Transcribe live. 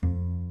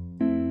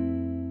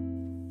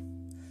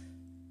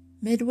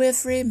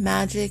Midwifery,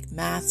 magic,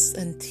 maths,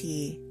 and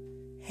tea.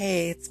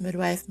 Hey, it's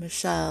midwife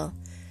Michelle,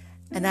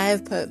 and I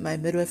have put my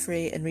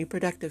midwifery and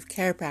reproductive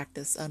care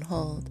practice on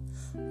hold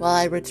while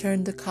I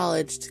return to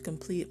college to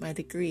complete my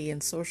degree in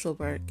social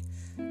work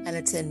and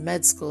attend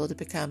med school to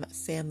become a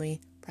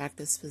family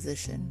practice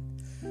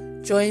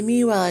physician. Join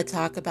me while I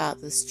talk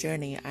about this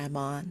journey I'm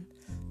on,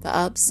 the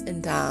ups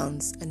and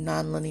downs and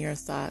nonlinear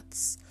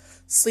thoughts,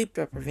 sleep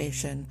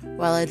deprivation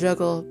while I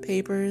juggle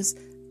papers,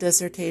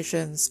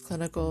 dissertations,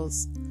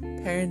 clinicals,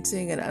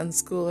 parenting an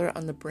unschooler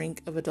on the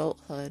brink of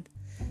adulthood,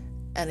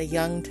 and a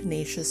young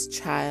tenacious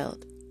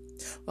child,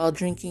 while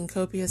drinking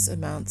copious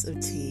amounts of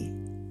tea.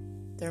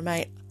 There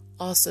might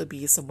also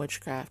be some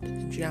witchcraft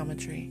and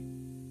geometry.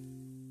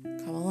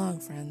 Come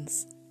along,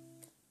 friends.